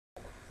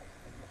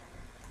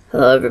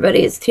Hello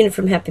everybody, it's Tina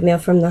from Happy Mail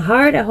from the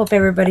Heart. I hope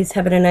everybody's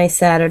having a nice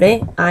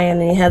Saturday. I, on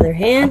the other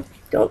hand,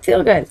 don't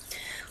feel good.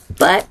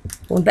 But,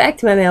 went back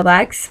to my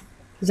mailbox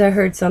because I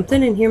heard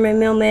something and hear my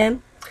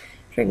mailman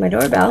ring my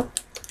doorbell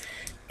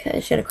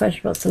because she had a question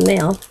about some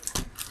mail.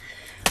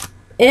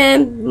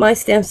 And my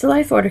Stamps to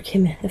Life order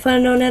came in. If I'd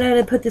have known that, I'd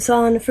have put this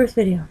all in the first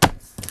video.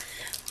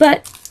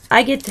 But,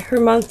 I get her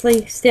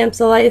monthly Stamps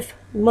to Life,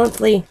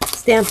 monthly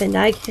stamp and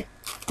die.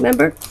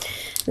 Remember?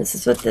 This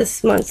is what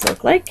this month's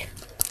look like.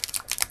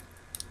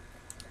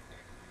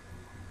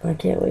 I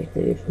can't wait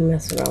to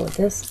mess around with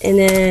this. And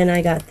then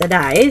I got the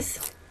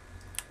dies.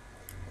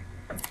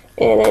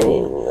 And I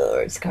need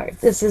Lord's card.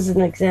 This is an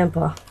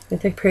example.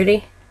 Isn't it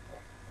pretty?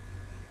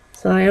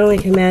 So I only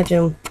can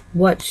imagine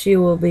what she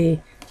will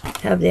be,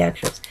 have the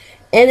extras.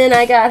 And then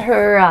I got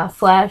her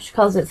flash,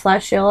 calls it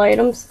flash sale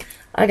items.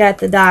 I got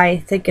the die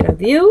Thinking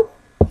of You.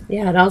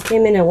 Yeah, it all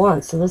came in at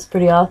once, so that's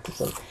pretty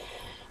awesome.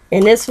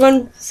 And this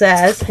one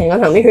says, hang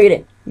on, let me read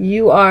it.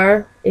 You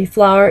are a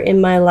flower in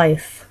my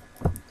life.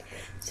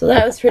 So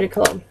that was pretty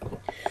cool.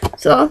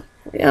 So,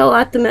 I got a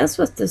lot to mess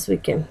with this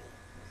weekend,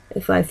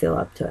 if I feel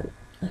up to it.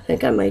 I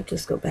think I might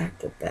just go back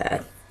to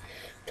bed.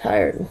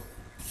 Tired.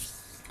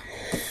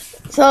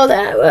 So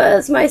that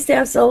was my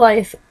Stamps to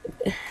Life.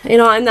 You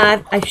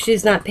know,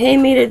 she's not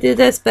paying me to do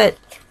this, but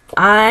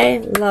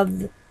I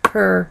love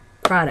her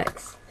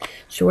products.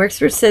 She works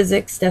for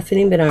Sizzix,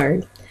 Stephanie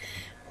Bernard.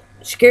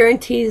 She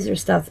guarantees her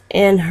stuff,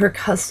 and her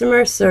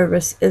customer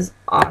service is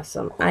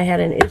awesome. I had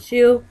an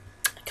issue.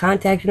 I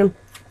contacted them.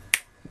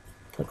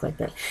 Look like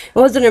that. It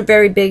wasn't a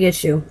very big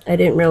issue. I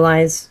didn't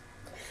realize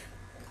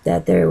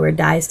that there were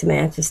dies to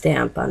match a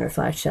stamp on her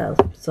flash sale.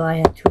 So I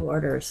had 2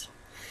 orders.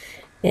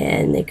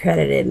 And they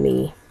credited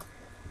me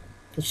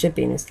the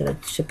shipping instead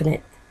of shipping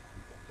it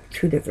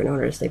 2 different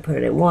orders. They put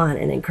it in one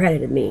and then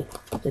credited me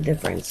the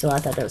difference. So I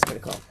thought that was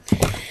pretty cool.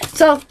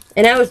 So,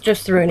 and that was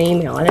just through an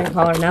email. I didn't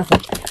call her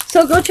nothing.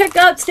 So go check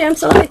out Stamps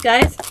to Life,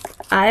 guys.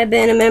 I've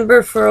been a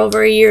member for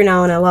over a year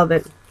now and I love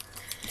it.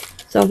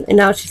 So, and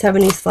now she's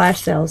having these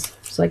flash sales.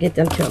 So I get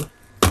them too.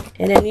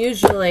 And then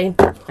usually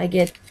I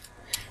get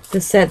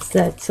the sets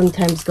that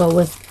sometimes go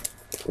with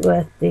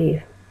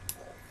the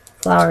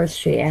flowers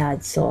she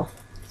adds. So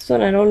this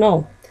one I don't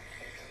know.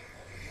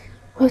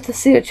 We'll have to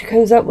see what she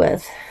comes up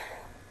with.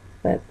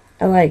 But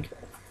I like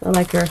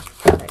her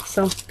product.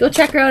 So go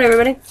check her out,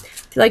 everybody.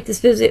 If you like this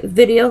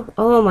video,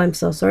 oh, I'm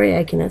so sorry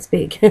I cannot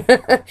speak.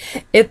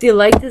 If you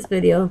like this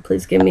video,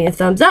 please give me a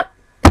thumbs up.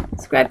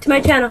 Subscribe to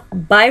my channel.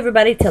 Bye,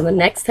 everybody. Till the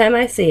next time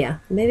I see ya.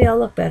 Maybe I'll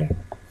look better.